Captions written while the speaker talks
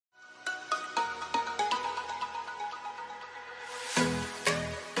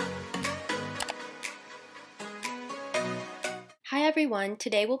everyone,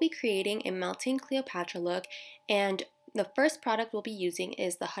 today we'll be creating a melting Cleopatra look, and the first product we'll be using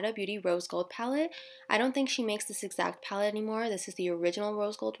is the Huda Beauty Rose Gold palette. I don't think she makes this exact palette anymore. This is the original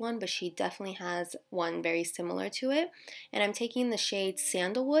Rose Gold one, but she definitely has one very similar to it. And I'm taking the shade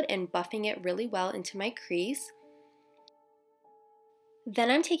Sandalwood and buffing it really well into my crease. Then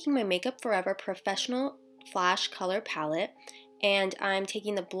I'm taking my Makeup Forever Professional Flash Color palette, and I'm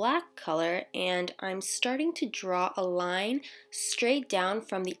taking the black color and I'm starting to draw a line straight down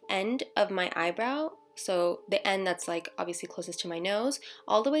from the end of my eyebrow, so the end that's like obviously closest to my nose,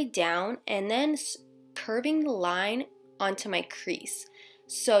 all the way down, and then curving the line onto my crease.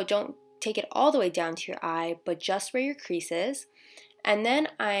 So don't take it all the way down to your eye, but just where your crease is. And then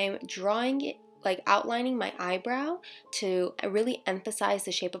I'm drawing it, like outlining my eyebrow to really emphasize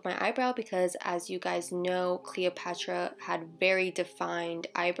the shape of my eyebrow, because as you guys know, Cleopatra had very defined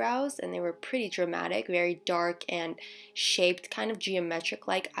eyebrows and they were pretty dramatic, very dark and shaped, kind of geometric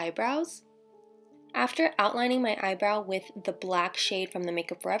like eyebrows. After outlining my eyebrow with the black shade from the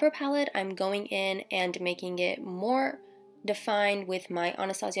Makeup Forever palette, I'm going in and making it more defined with my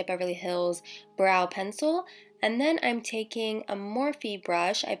Anastasia Beverly Hills brow pencil. And then I'm taking a Morphe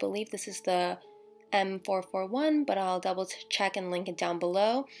brush. I believe this is the M441, but I'll double check and link it down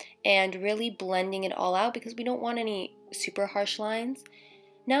below, and really blending it all out because we don't want any super harsh lines.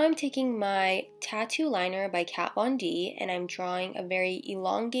 Now I'm taking my tattoo liner by Kat Von D and I'm drawing a very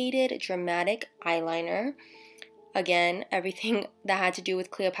elongated, dramatic eyeliner. Again, everything that had to do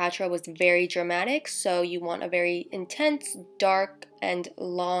with Cleopatra was very dramatic, so you want a very intense, dark, and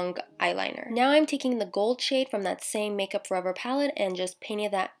long eyeliner. Now I'm taking the gold shade from that same Makeup Forever palette and just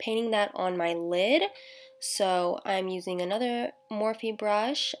painting that on my lid. So I'm using another Morphe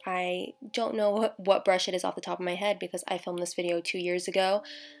brush. I don't know what brush it is off the top of my head because I filmed this video 2 years ago,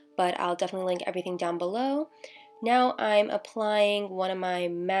 but I'll definitely link everything down below. Now I'm applying one of my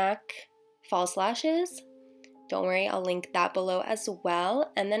MAC false lashes. Don't worry, I'll link that below as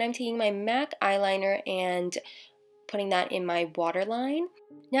well. And then I'm taking my MAC eyeliner and putting that in my waterline.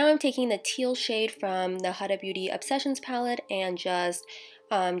 Now I'm taking the teal shade from the Huda Beauty Obsessions palette and just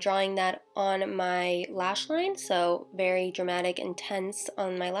drawing that on my lash line. So very dramatic, intense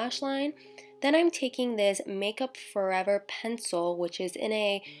on my lash line. Then I'm taking this Makeup Forever pencil, which is in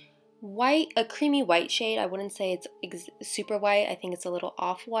a creamy white shade. I wouldn't say it's super white. I think it's a little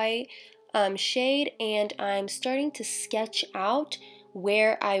off-white shade, and I'm starting to sketch out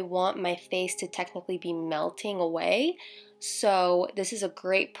where I want my face to technically be melting away. So this is a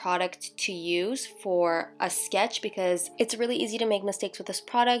great product to use for a sketch because it's really easy to make mistakes with this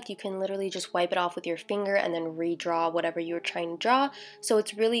product. You can literally just wipe it off with your finger and then redraw whatever you're trying to draw. So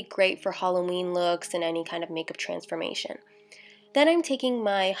it's really great for Halloween looks and any kind of makeup transformation. Then I'm taking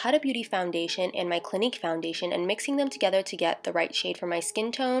my Huda Beauty foundation and my Clinique foundation and mixing them together to get the right shade for my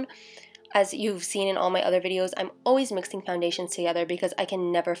skin tone. As you've seen in all my other videos, I'm always mixing foundations together because I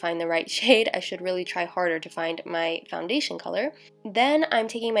can never find the right shade. I should really try harder to find my foundation color. Then I'm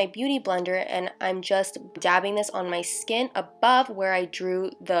taking my beauty blender and I'm just dabbing this on my skin above where I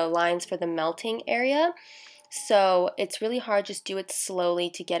drew the lines for the melting area. So it's really hard, just do it slowly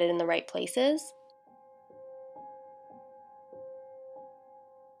to get it in the right places.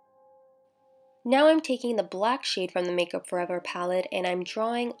 Now I'm taking the black shade from the Makeup Forever palette and I'm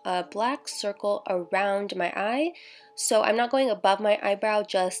drawing a black circle around my eye. So I'm not going above my eyebrow,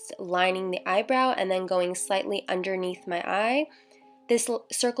 just lining the eyebrow and then going slightly underneath my eye. This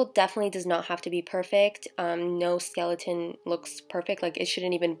circle definitely does not have to be perfect. No skeleton looks perfect. Like, it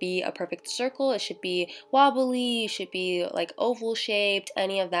shouldn't even be a perfect circle. It should be wobbly, it should be like oval shaped.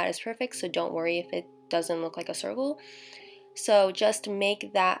 Any of that is perfect, so don't worry if it doesn't look like a circle. So just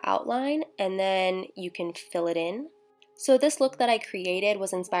make that outline and then you can fill it in. So this look that I created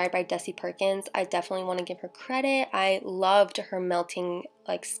was inspired by Desi Perkin. I definitely want to give her credit. I loved her melting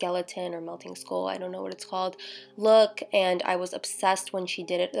like skeleton or melting skull, I don't know what it's called, look, and I was obsessed when she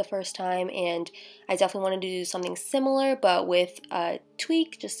did it the first time, and I definitely wanted to do something similar but with a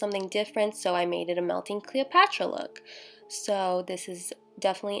tweak, just something different, so I made it a melting Cleopatra look. So this is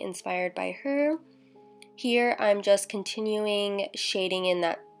definitely inspired by her. Here I'm just continuing shading in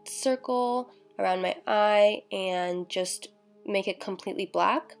that circle around my eye and just make it completely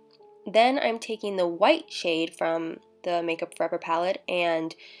black. Then I'm taking the white shade from the Makeup Forever palette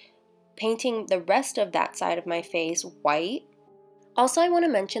and painting the rest of that side of my face white. Also, I want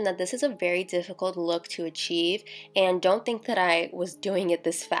to mention that this is a very difficult look to achieve, and don't think that I was doing it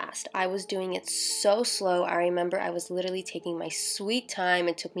this fast. I was doing it so slow. I remember I was literally taking my sweet time.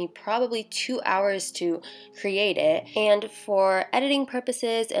 It took me probably 2 hours to create it, and for editing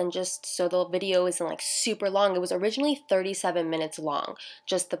purposes and just so the video isn't like super long, it was originally 37 minutes long,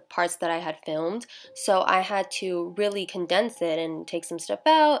 just the parts that I had filmed. So I had to really condense it and take some stuff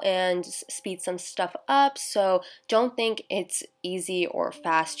out and speed some stuff up. So don't think it's easy or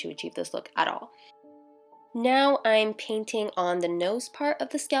fast to achieve this look at all. Now I'm painting on the nose part of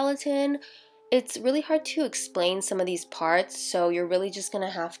the skeleton. It's really hard to explain some of these parts, so you're really just gonna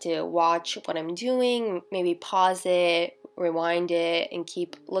have to watch what I'm doing, maybe pause it, rewind it, and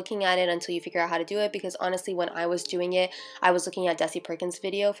keep looking at it until you figure out how to do it, because honestly, when I was doing it, I was looking at Desi Perkin's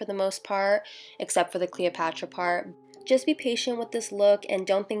video for the most part, except for the Cleopatra part. Just be patient with this look and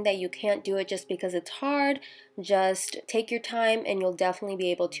don't think that you can't do it just because it's hard. Just take your time and you'll definitely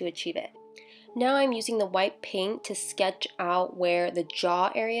be able to achieve it. Now I'm using the white paint to sketch out where the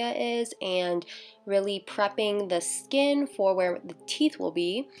jaw area is and really prepping the skin for where the teeth will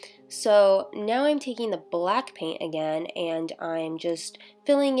be. So now I'm taking the black paint again and I'm just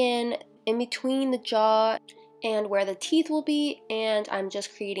filling in between the jaw and where the teeth will be, and I'm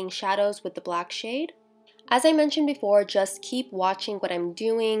just creating shadows with the black shade. As I mentioned before, just keep watching what I'm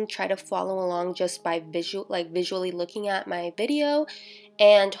doing, try to follow along just by visually looking at my video,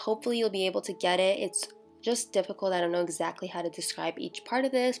 and hopefully you'll be able to get it. It's just difficult. I don't know exactly how to describe each part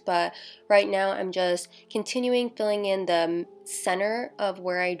of this, but right now I'm just continuing filling in the center of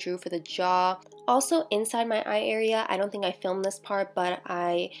where I drew for the jaw. Also inside my eye area, I don't think I filmed this part, but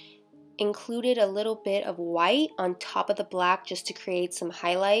I included a little bit of white on top of the black just to create some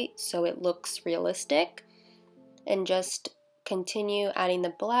highlight so it looks realistic. And just continue adding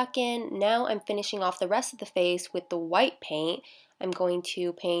the black in. Now I'm finishing off the rest of the face with the white paint. I'm going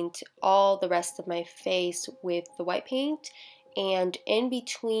to paint all the rest of my face with the white paint, and in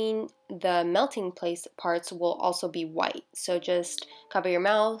between the melting place parts will also be white. So just cover your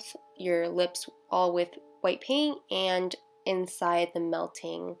mouth, your lips all with white paint, and inside the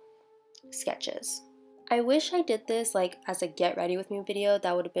melting sketches. I wish I did this like as a get ready with me video.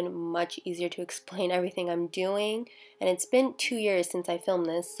 That would have been much easier to explain everything I'm doing, and it's been 2 years since I filmed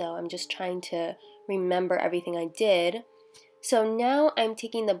this, so I'm just trying to remember everything I did. So now I'm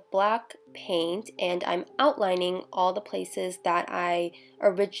taking the black paint and I'm outlining all the places that I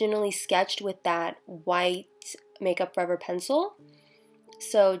originally sketched with that white Makeup Forever pencil.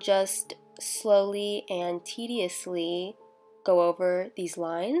 So just slowly and tediously go over these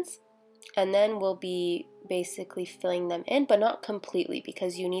lines. And then we'll be basically filling them in, but not completely,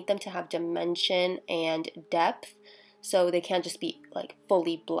 because you need them to have dimension and depth, so they can't just be like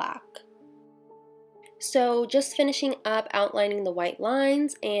fully black. So just finishing up outlining the white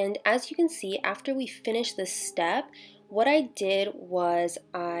lines, and as you can see, after we finish this step, what I did was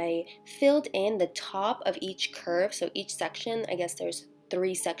I filled in the top of each curve, so each section, I guess there's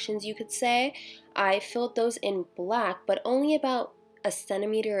 3 sections you could say, I filled those in black, but only about a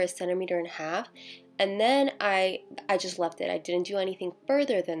centimeter or a centimeter and a half, and then I just left it. I didn't do anything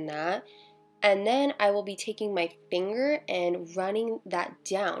further than that. And then I will be taking my finger and running that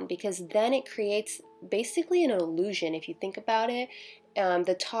down, because then it creates basically an illusion if you think about it.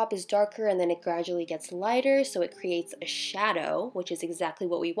 The top is darker and then it gradually gets lighter, so it creates a shadow, which is exactly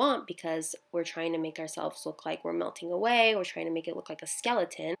what we want because we're trying to make ourselves look like we're melting away. We're trying to make it look like a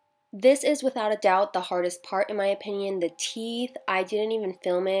skeleton. This is without a doubt the hardest part in my opinion, the teeth. I didn't even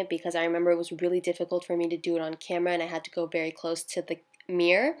film it because I remember it was really difficult for me to do it on camera and I had to go very close to the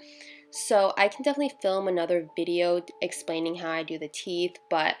mirror. So I can definitely film another video explaining how I do the teeth,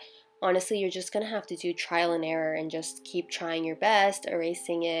 but honestly you're just gonna have to do trial and error and just keep trying your best,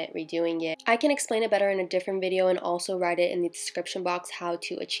 erasing it, redoing it. I can explain it better in a different video and also write it in the description box how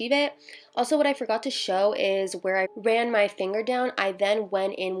to achieve it. Also, what I forgot to show is where I ran my finger down, I then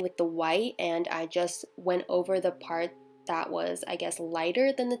went in with the white and I just went over the part that was, I guess,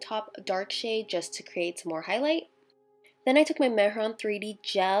 lighter than the top dark shade just to create some more highlight. Then I took my Mehron 3D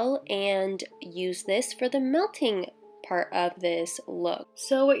gel and used this for the melting part of this look.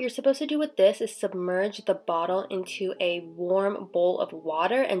 So what you're supposed to do with this is submerge the bottle into a warm bowl of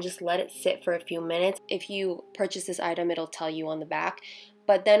water and just let it sit for a few minutes. If you purchase this item, it'll tell you on the back.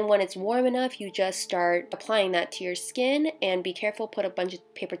 But then when it's warm enough, you just start applying that to your skin, and be careful, put a bunch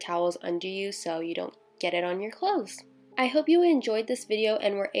of paper towels under you so you don't get it on your clothes. I hope you enjoyed this video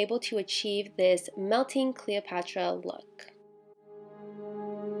and were able to achieve this melting Cleopatra look.